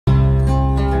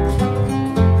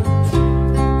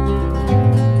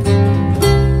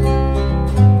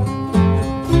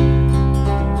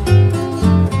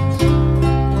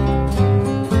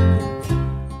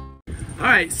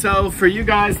So for you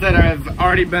guys that have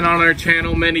already been on our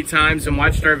channel many times and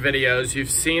watched our videos,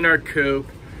 you've seen our coop,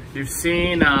 you've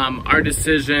seen our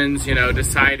decisions, you know,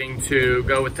 deciding to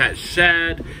go with that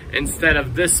shed instead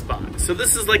of this spot. So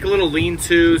this is like a little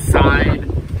lean-to side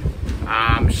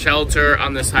shelter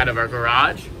on the side of our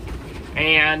garage.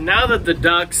 And now that the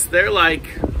ducks, they're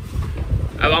like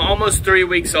almost 3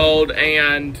 weeks old,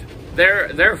 and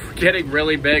they're getting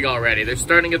really big already. They're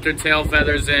starting to get their tail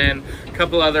feathers in, a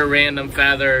couple other random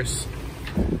feathers,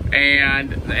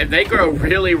 and they grow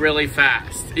really, really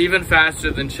fast, even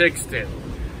faster than chicks do.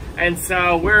 And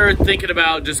so we're thinking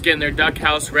about just getting their duck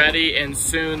house ready, and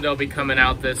soon they'll be coming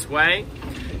out this way.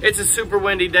 It's a super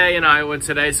windy day in Iowa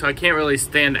today, so I can't really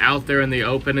stand out there in the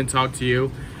open and talk to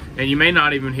you. And you may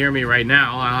not even hear me right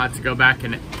now. I'll have to go back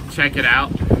and check it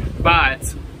out.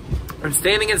 But I'm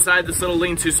standing inside this little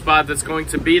lean-to spot that's going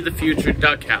to be the future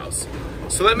duck house.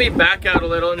 So let me back out a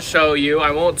little and show you.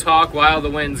 I won't talk while the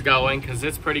wind's going because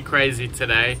it's pretty crazy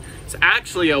today. It's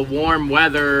actually a warm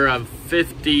weather of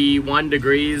 51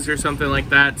 degrees or something like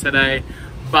that today,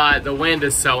 but the wind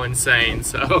is so insane.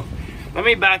 So let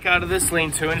me back out of this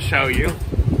lean-to and show you.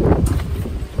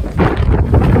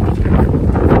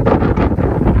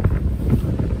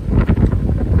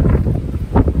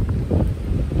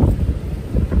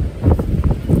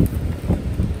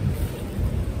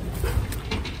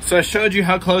 So I showed you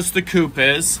how close the coop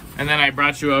is, and then I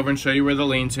brought you over and show you where the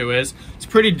lean-to is. It's a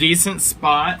pretty decent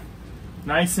spot,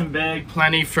 nice and big,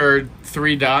 plenty for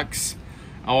 3 ducks,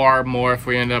 or more if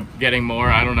we end up getting more,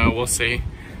 I don't know, we'll see.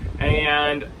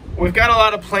 And we've got a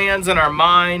lot of plans in our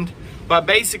mind, but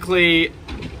basically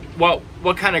what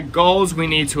kind of goals we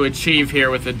need to achieve here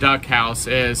with the duck house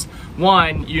is,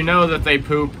 one, you know that they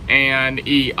poop and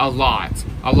eat a lot.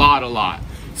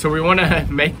 So we want to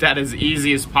make that as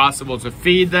easy as possible to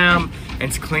feed them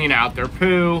and to clean out their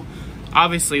poo.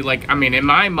 Obviously, like, I mean, in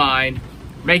my mind,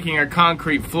 making a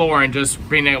concrete floor and just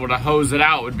being able to hose it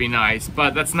out would be nice,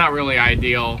 but that's not really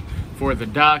ideal for the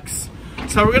ducks.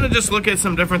 So we're gonna just look at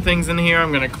some different things in here.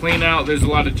 I'm gonna clean out, there's a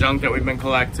lot of junk that we've been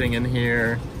collecting in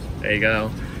here. There you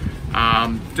go.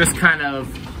 Just kind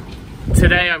of,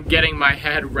 today I'm getting my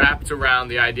head wrapped around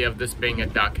the idea of this being a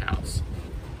duck house.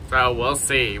 So we'll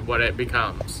see what it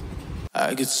becomes.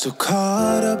 I get so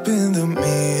caught up in the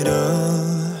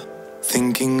middle,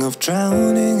 thinking of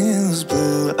drowning in those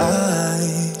blue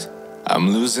eyes.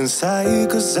 I'm losing sight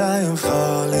 'cause I am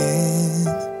falling.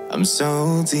 I'm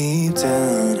so deep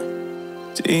down,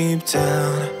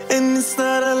 and it's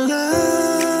not a lie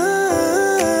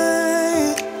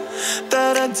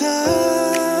that I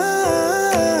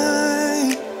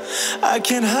die. I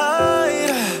can't hide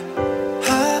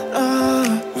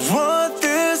what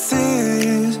this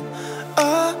is.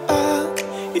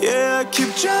 Yeah, I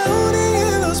keep drowning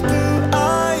in those blue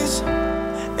eyes,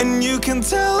 and you can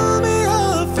tell me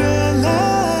all of your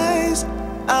lies.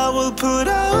 I will put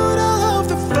out all of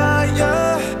the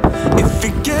fire if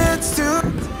it gets too.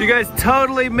 You guys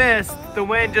totally missed the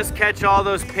wind just catch all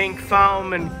those pink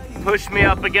foam and push me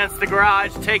up against the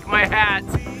garage, take my hat.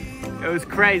 It was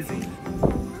crazy.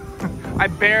 I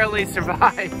barely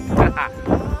survived.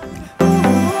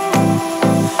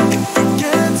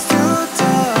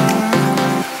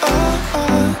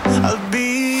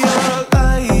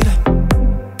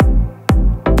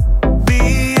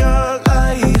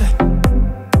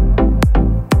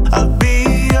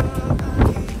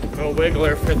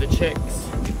 Wiggler for the chicks.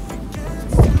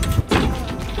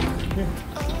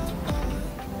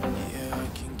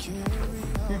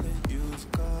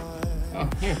 Oh,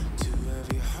 here.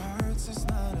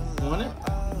 You want it?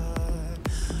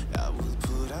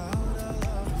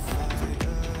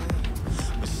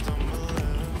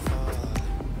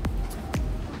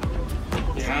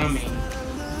 Yummy.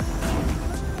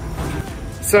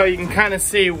 So you can kind of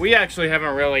see, we actually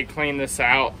haven't really cleaned this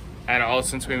out at all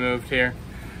since we moved here.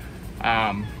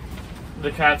 The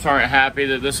cats aren't happy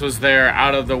that this was their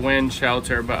out of the wind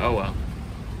shelter, but oh well.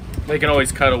 They can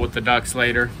always cuddle with the ducks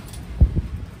later.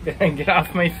 Get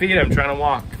off my feet, I'm trying to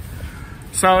walk.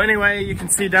 So anyway, you can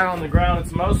see down on the ground,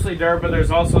 it's mostly dirt, but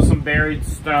there's also some buried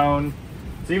stone.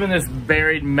 It's even this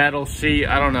buried metal sheet.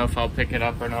 I don't know if I'll pick it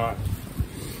up or not.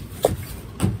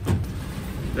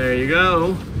 There you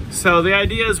go. So the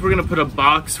idea is we're gonna put a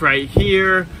box right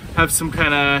here, have some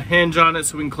kind of hinge on it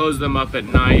so we can close them up at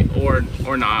night, or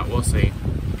not, we'll see.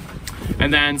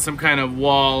 And then some kind of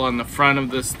wall on the front of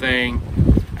this thing,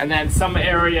 and then some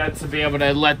area to be able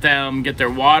to let them get their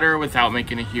water without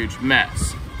making a huge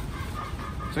mess.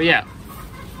 So yeah,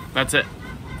 that's it.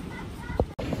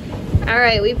 All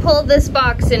right, we pulled this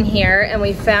box in here and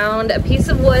we found a piece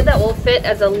of wood that will fit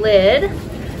as a lid,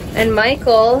 and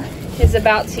Michael is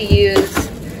about to use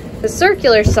the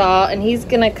circular saw, and he's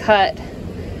gonna cut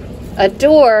a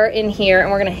door in here, and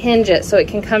we're gonna hinge it so it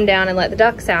can come down and let the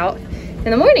ducks out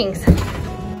in the mornings.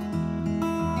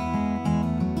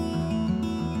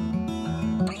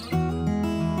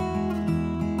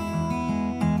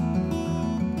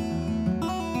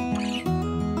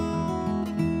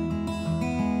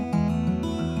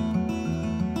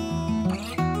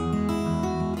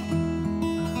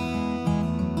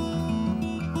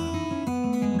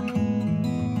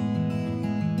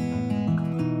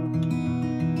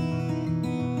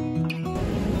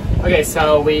 Okay,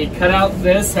 so we cut out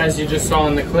this as you just saw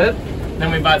in the clip. Then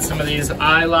we bought some of these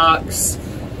eye locks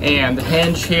and the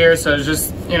hinge here. So it's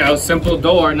just, you know, simple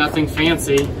door, nothing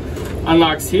fancy.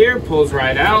 Unlocks here, pulls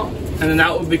right out, and then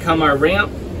that will become our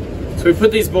ramp. So we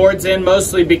put these boards in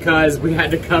mostly because we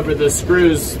had to cover the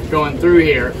screws going through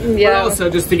here. Yeah. But also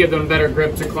just to give them better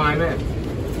grip to climb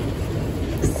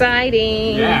in.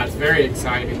 Exciting. Yeah, it's very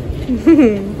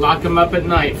exciting. Lock them up at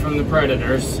night from the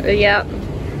predators. Yep.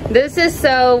 This is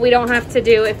so we don't have to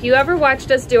do, if you ever watched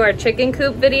us do our chicken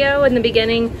coop video in the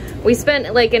beginning, we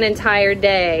spent like an entire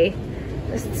day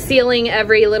sealing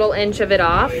every little inch of it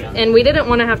off. Oh, yeah. And we didn't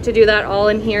want to have to do that all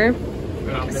in here.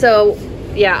 So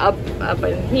yeah, up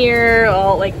in here,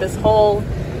 all like this hole.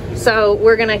 So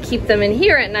we're gonna keep them in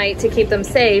here at night to keep them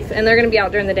safe, and they're gonna be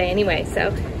out during the day anyway,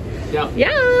 so. Yeah.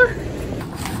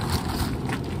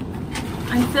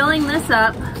 I'm filling this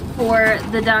up for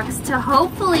the ducks to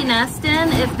hopefully nest in.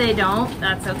 If they don't,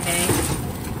 that's okay.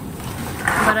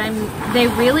 But they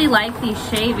really like these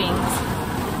shavings.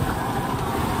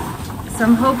 So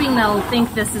I'm hoping they'll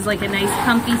think this is like a nice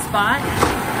comfy spot.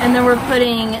 And then we're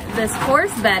putting this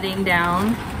horse bedding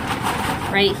down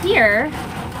right here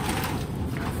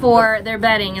for their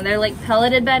bedding. And they're like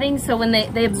pelleted bedding, so when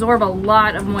they absorb a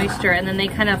lot of moisture, and then they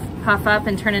kind of puff up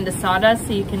and turn into sawdust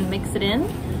so you can mix it in.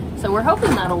 So we're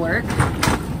hoping that'll work.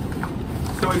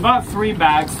 So we bought 3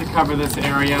 bags to cover this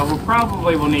area. We'll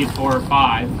probably need 4 or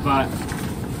 5, but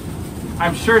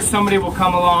I'm sure somebody will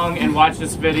come along and watch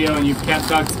this video, and you've kept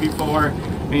ducks before,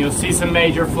 and you'll see some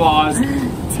major flaws.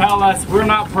 Tell us, we're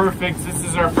not perfect. This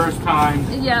is our first time.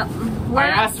 Yep. I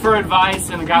asked for advice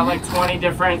and got like 20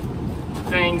 different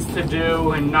things to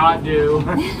do and not do.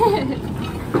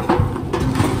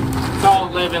 It's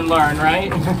all live and learn, right?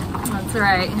 That's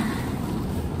right.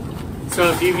 So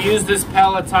if you've used this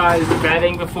pelletized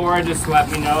bedding before, just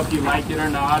let me know if you like it or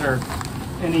not, or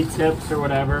any tips or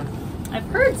whatever. I've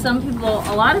heard some people,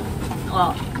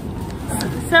 well,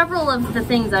 several of the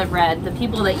things I've read, the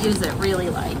people that use it really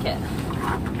like it.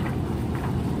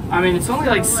 I mean, it's only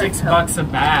like $6 a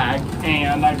bag,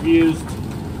 and I've used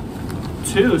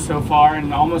 2 so far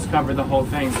and almost covered the whole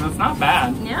thing, so it's not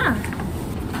bad. Yeah.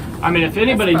 I mean, if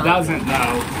anybody doesn't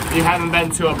know, you haven't been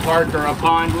to a park or a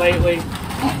pond lately,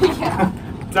 yeah.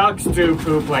 Ducks do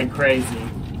poop like crazy.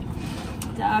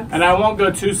 Ducks. And I won't go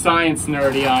too science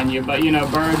nerdy on you, but you know,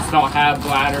 birds don't have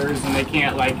bladders and they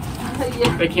can't like,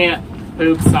 yeah. They can't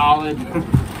poop solid.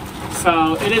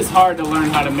 So it is hard to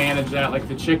learn how to manage that. Like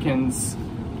the chickens,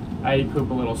 I poop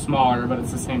a little smaller, but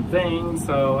it's the same thing,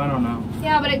 so I don't know.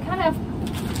 Yeah, but it kind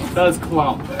of does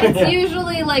clump. It's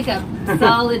usually like a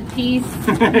solid piece.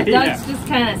 Ducks yeah. Just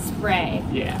kind of spray.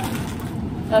 Yeah.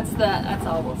 That's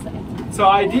all we'll say. So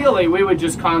ideally, we would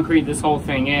just concrete this whole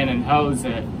thing in and hose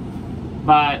it,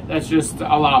 but that's just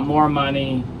a lot more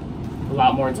money, a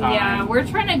lot more time. Yeah, we're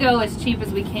trying to go as cheap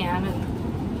as we can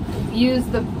and use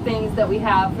the things that we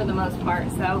have for the most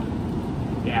part, so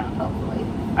yeah. Hopefully.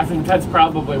 I think that's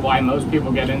probably why most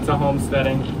people get into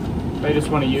homesteading. They just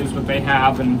want to use what they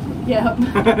have and, yep.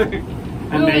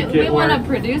 and make it work. We want to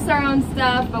produce our own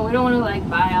stuff, but we don't want to like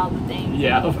buy all the things.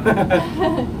 Yeah.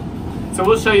 So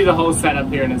we'll show you the whole setup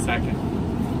here in a second.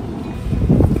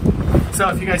 So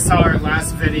if you guys saw our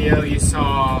last video, you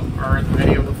saw, or the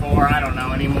video before, I don't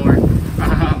know anymore.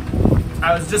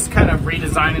 I was just kind of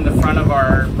redesigning the front of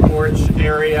our porch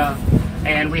area,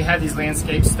 and we had these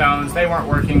landscape stones. They weren't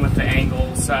working with the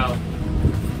angle, so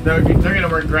they're gonna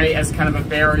work great as kind of a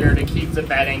barrier to keep the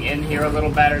bedding in here a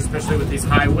little better, especially with these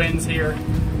high winds here.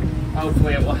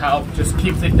 Hopefully it will help just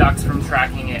keep the ducks from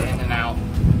tracking it in and out.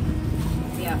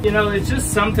 Yeah. You know, it's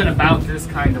just something about this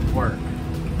kind of work.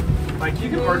 Like,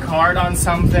 you can work hard on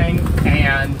something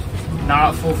and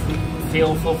not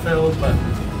feel fulfilled, but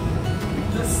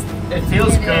it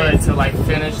feels good to like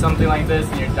finish something like this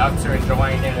and your ducks are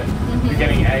enjoying it and you're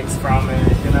getting eggs from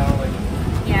it, you know?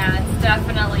 Like, yeah, it's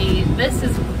definitely, this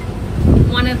is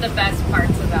one of the best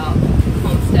parts about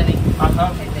homesteading,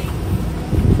 I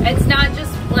think. It's not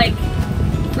just like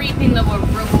reaping the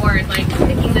reward, like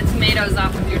picking the tomatoes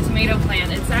off of your tomato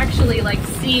plant. It's actually like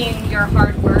seeing your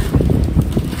hard work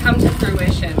come to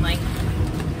fruition. Like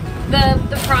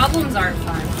the problems aren't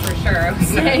fun for sure. I was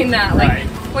saying that. Like Right.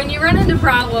 when you run into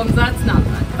problems, that's not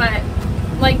fun. But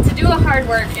like to do a hard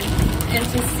work and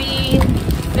to see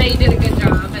that you did a good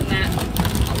job and that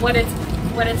what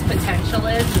its potential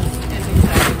is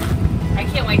exciting. I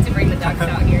can't wait to bring the ducks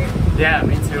out here. Yeah,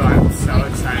 me too. I'm so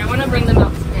excited. I want to bring them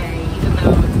out today, even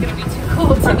though it's going to be too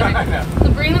cold today.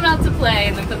 So bring them out to play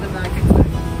and then put them back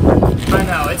inside. I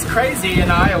know, it's crazy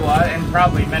in Iowa and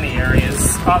probably many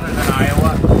areas other than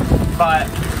Iowa, but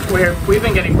we've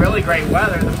been getting really great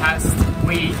weather the past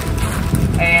week,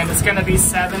 and it's going to be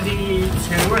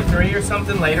 72 or 3 or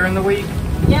something later in the week.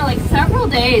 Yeah, like several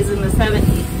days in the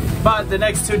 70s. But the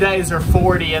next 2 days are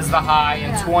 40 as the high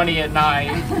and 20 at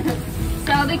night.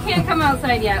 So they can't come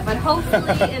outside yet, but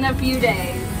hopefully in a few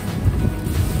days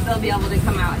they'll be able to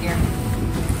come out here.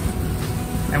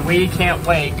 And we can't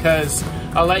wait, because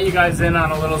I'll let you guys in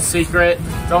on a little secret.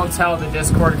 Don't tell the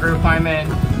Discord group I'm in,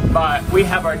 but we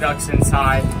have our ducks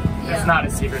inside. Yeah. It's not a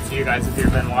secret to you guys if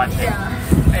you've been watching. Yeah.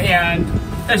 And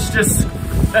it's just,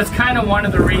 that's kind of one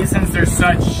of the reasons there's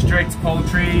such strict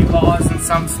poultry laws in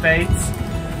some states,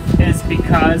 is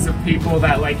because of people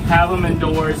that like have them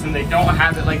indoors and they don't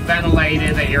have it like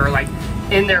ventilated, that you're like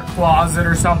in their closet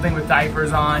or something with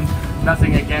diapers on.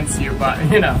 Nothing against you, but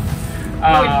you know.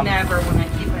 I would never want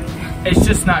to even. It's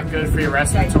just not good for your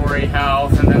respiratory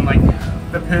health, and then like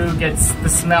the poo gets, the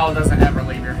smell doesn't ever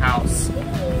leave your house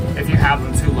if you have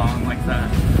them too long like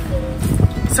that.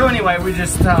 So anyway, we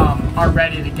just are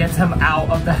ready to get them out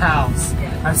of the house.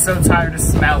 I'm so tired of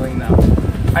smelling them.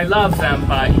 I love them,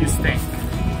 but you stink.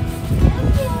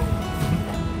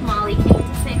 Molly came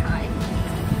to say hi.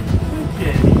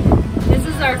 Kitty. This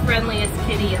is our friendliest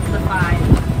kitty of the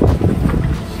 5.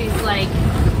 She's like,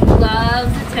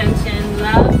 loves attention,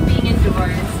 loves being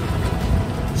indoors.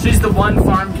 She's the one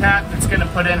farm cat that's gonna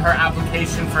put in her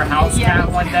application for house cat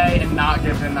one day and not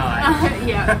give the nod.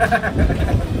 Yeah.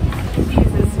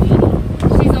 She's a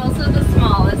sweetie. She's also the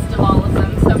smallest of all of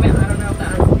them, so I don't know if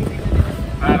that has anything to do with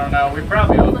it. I don't know, we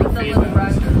probably overfeed little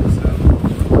rug. them. So.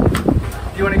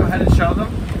 You wanna go ahead and show them?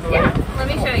 Yeah, let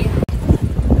me show you.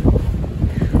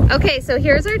 Okay, so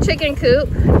here's our chicken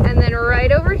coop, and then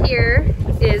right over here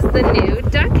is the new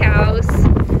duck house.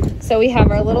 So we have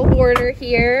our little border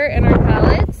here and our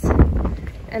pellets,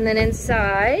 and then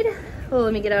inside, oh,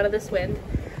 let me get out of this wind.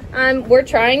 We're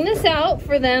trying this out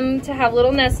for them to have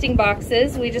little nesting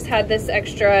boxes. We just had this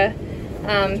extra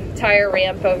tire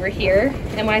ramp over here,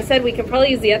 and I said we could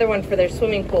probably use the other one for their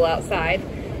swimming pool outside.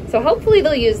 So hopefully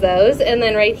they'll use those. And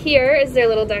then right here is their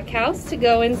little duck house to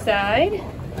go inside.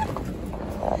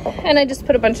 And I just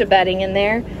put a bunch of bedding in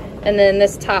there. And then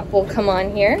this top will come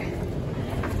on here.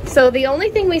 So the only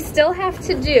thing we still have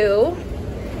to do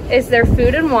is their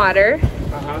food and water.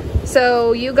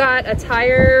 So you got a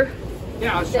tire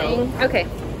thing. Okay.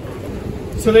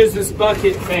 So there's this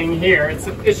bucket thing here.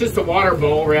 It's just a water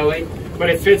bowl really, but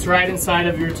it fits right inside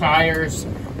of your tires.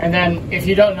 And then if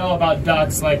you don't know about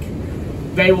ducks, like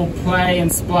they will play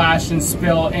and splash and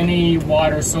spill any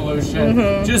water solution.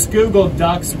 Just Google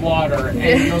ducks water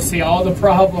and you'll see all the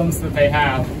problems that they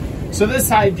have. So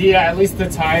this idea, at least the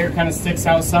tire kind of sticks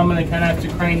out some, and they kind of have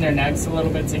to crane their necks a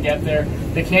little bit to get there.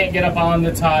 They can't get up on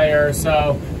the tire,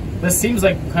 so this seems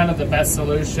like kind of the best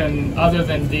solution other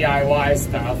than DIY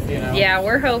stuff, you know? Yeah,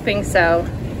 we're hoping so.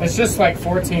 It's just like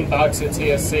 14 bucks at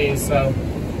TSC, so.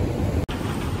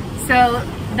 So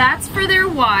that's for their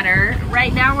water.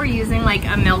 Right now we're using like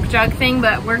a milk jug thing,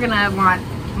 but we're gonna want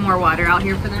more water out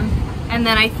here for them. And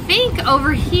then I think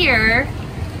over here,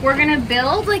 we're gonna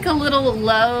build like a little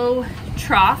low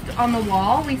trough on the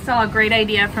wall. We saw a great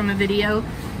idea from a video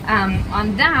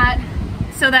on that,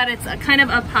 so that it's kind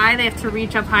of up high. They have to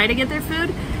reach up high to get their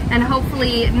food, and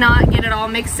hopefully not get it all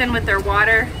mixed in with their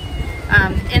water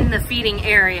in the feeding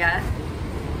area.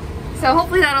 So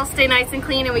hopefully that'll stay nice and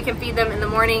clean, and we can feed them in the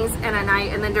mornings and at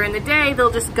night, and then during the day they'll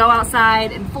just go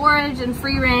outside and forage and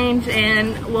free range,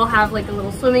 and we'll have like a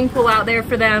little swimming pool out there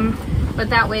for them. But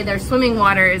that way their swimming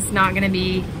water is not gonna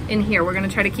be in here. We're gonna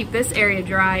try to keep this area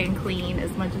dry and clean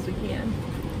as much as we can.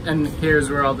 And here's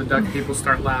where all the duck people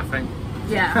start laughing.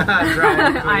 Yeah,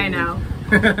 Dry I know.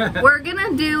 We're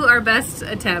gonna do our best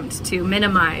attempt to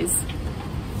minimize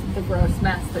the gross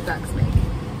mess the ducks make.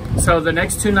 So the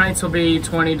next 2 nights will be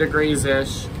 20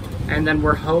 degrees-ish, and then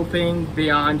we're hoping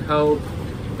beyond hope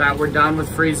that we're done with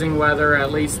freezing weather,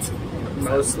 at least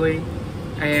mostly.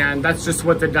 And that's just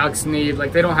what the ducks need.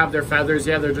 Like, they don't have their feathers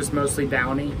yet, they're just mostly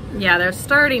downy. Yeah, they're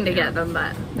starting to get them,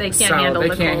 but they can't handle the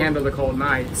cold. They can't handle the cold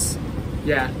nights.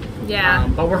 Yeah. Yeah.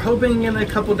 But we're hoping in a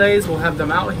couple days we'll have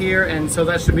them out here, and so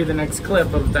that should be the next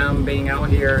clip of them being out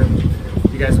here. And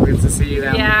you guys will get to see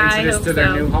them introduced to their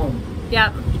so. new home.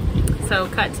 Yep. So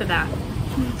cut to that.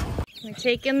 We're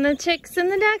taking the chicks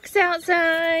and the ducks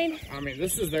outside. I mean,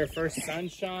 this is their first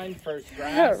sunshine, first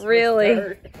grass. Really?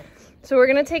 First dirt. So we're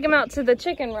gonna take them out to the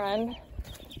chicken run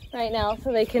right now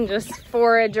so they can just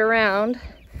forage around.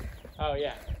 Oh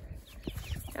yeah.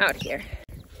 Out here.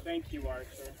 Thank you,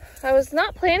 Arthur. I was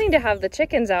not planning to have the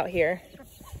chickens out here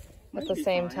at the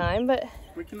same time, but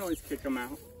we can always kick them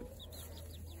out.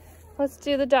 let's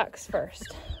do the ducks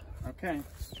first. Okay.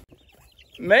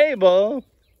 Mabel,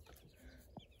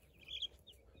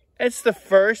 it's the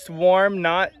first warm,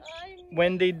 not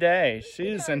windy day.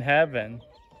 She's in heaven.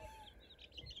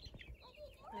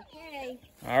 Okay.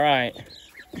 All right.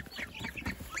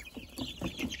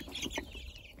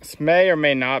 This may or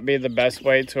may not be the best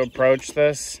way to approach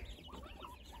this.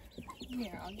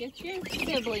 Here, I'll get your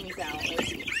siblings out.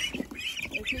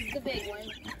 This is the big one.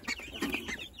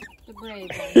 The brave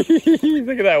one.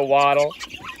 Look at that waddle.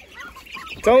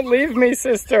 Don't leave me,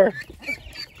 sister.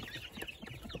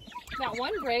 That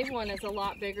one brave one is a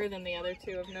lot bigger than the other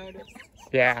two, I've noticed.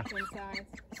 Yeah. In size.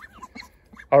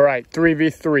 All right,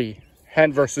 3v3.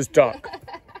 Hen versus duck.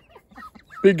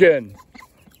 Begin.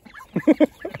 Be the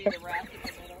rat in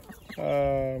the middle.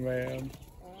 Oh, man. And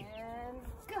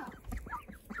go.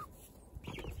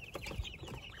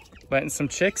 Letting some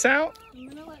chicks out? I'm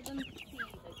gonna let them see the chick.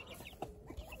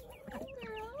 Hi,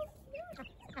 girls.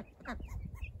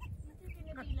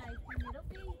 They're gonna be like little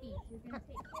babies. You're gonna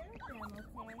take care of them,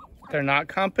 okay? They're not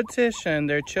competition,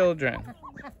 they're children.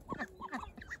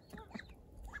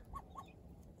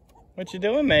 What you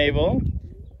doing, Mabel?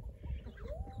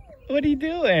 What are you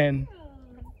doing?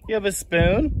 You have a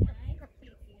spoon?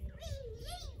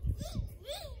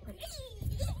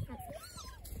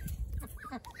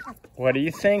 What do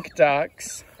you think,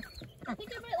 ducks? I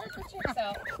think I might let the chicks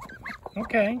out.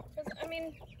 Okay. I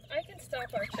mean, I can stop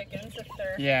our chickens if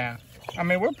they're... Yeah. I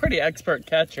mean, we're pretty expert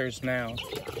catchers now.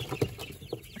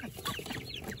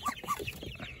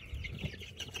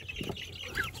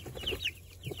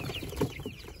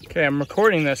 Okay, I'm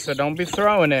recording this, so don't be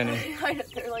throwing any.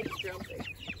 They're like jumping.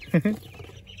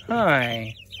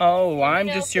 Hi. Oh, I'm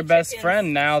just your best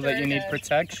friend now that you need started.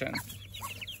 protection.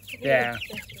 Yeah.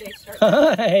 They start...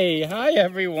 Hi. Hi,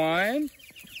 everyone.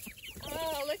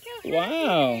 Oh, look how happy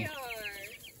Wow. they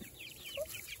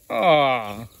are.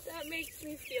 Aw. That makes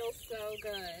me feel so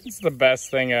good. It's the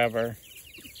best thing ever.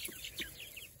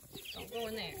 Don't go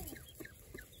in there.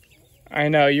 I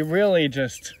know, you really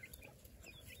just...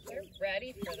 They're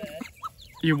ready for this.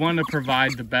 You want to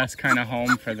provide the best kind of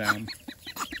home for them.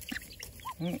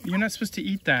 Well, you're not supposed to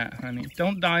eat that, honey.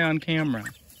 Don't die on camera.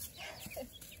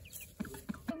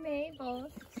 Mabel,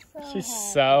 She's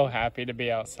so happy to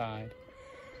be outside.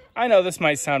 I know this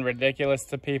might sound ridiculous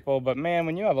to people, but man,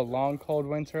 when you have a long, cold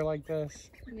winter like this,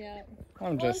 Yeah.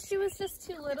 I'm Well, just... she was just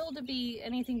too little to be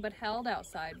anything but held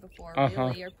outside before,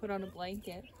 really, or put on a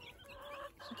blanket.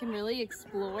 She can really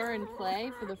explore and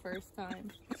play for the first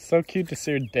time. So cute to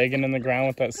see her digging in the ground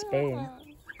with that spoon. Are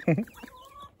you coming over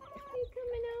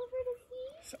to see?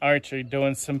 It's Archie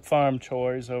doing some farm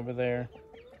chores over there.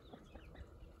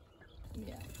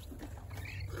 Yeah.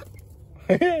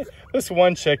 This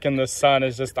one chick in the sun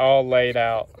is just all laid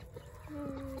out.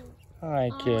 Hi,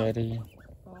 kitty.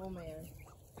 Oh, man.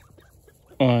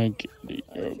 Hi, kitty.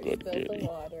 You're a She good spilled the kitty.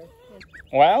 water.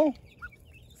 Well,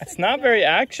 it's not very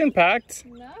action-packed,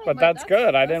 No, but that's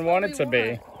good. I didn't want what it to we be.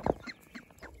 want.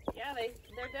 Yeah,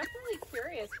 they're definitely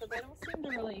curious, but they don't seem to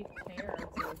really care.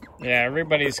 Yeah,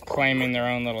 everybody's claiming their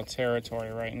own little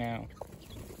territory right now.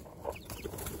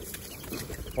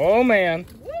 Oh, man.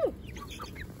 Woo!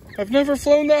 I've never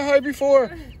flown that high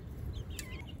before.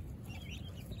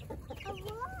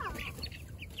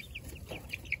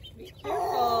 Be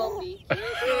careful, be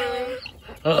careful.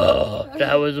 Oh,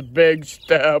 that was a big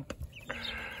step.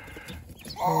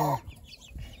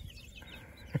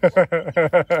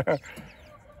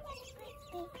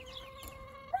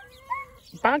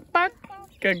 Bark, bark.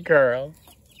 Good girl.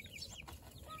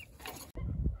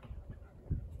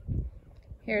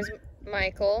 Here's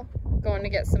Michael going to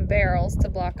get some barrels to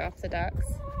block off the ducks.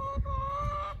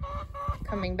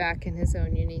 Coming back in his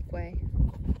own unique way.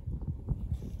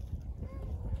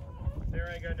 There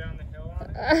I go down the hill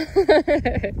on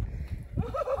it.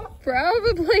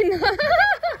 Probably not.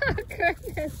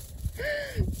 Goodness.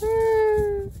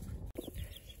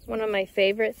 One of my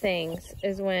favorite things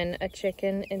is when a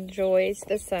chicken enjoys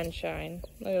the sunshine.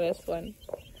 Look at this one.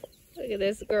 Look at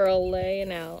this girl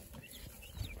laying out.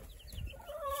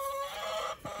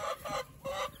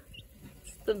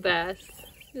 It's the best.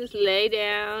 Just lay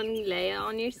down, lay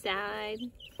on your side.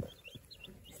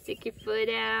 Stick your foot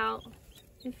out.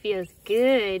 It feels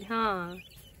good, huh?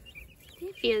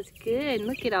 It feels good.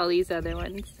 Look at all these other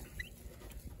ones.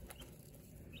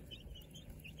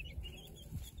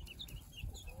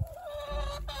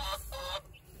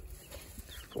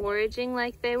 Foraging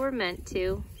like they were meant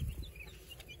to.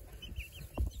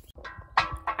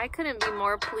 I couldn't be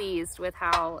more pleased with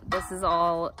how this is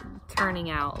all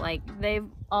turning out. Like, they've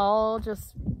all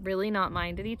just really not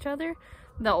minded each other.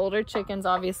 The older chickens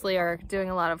obviously are doing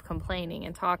a lot of complaining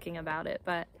and talking about it,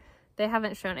 but they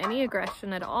haven't shown any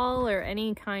aggression at all or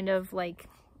any kind of like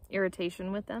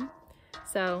irritation with them.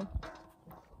 So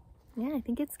yeah, I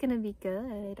think it's gonna be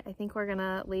good. I think we're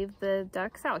gonna leave the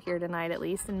ducks out here tonight at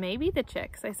least, and maybe the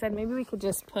chicks. I said maybe we could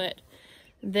just put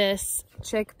this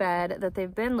chick bed that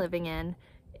they've been living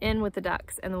in with the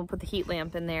ducks, and then we'll put the heat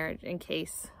lamp in there in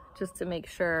case, just to make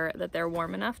sure that they're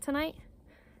warm enough tonight.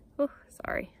 Oh,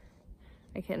 sorry.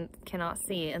 I cannot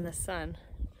see in the sun.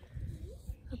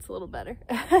 That's a little better.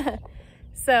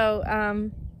 So,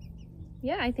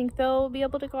 yeah, I think they'll be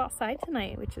able to go outside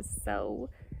tonight, which is so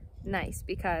nice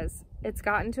because it's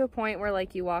gotten to a point where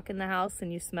like you walk in the house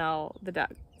and you smell the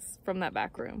ducks from that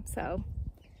back room. So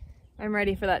I'm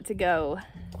ready for that to go.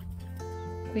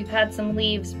 We've had some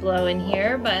leaves blow in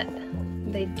here, but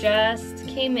they just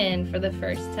came in for the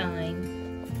first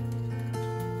time.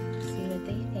 See what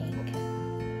they think.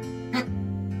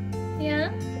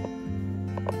 Yeah?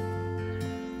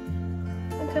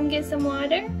 We'll come get some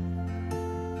water?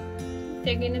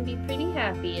 They're gonna be pretty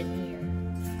happy in here.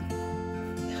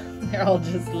 They're all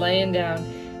just laying down.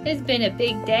 It's been a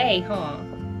big day, huh?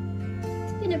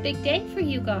 It's been a big day for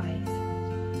you guys.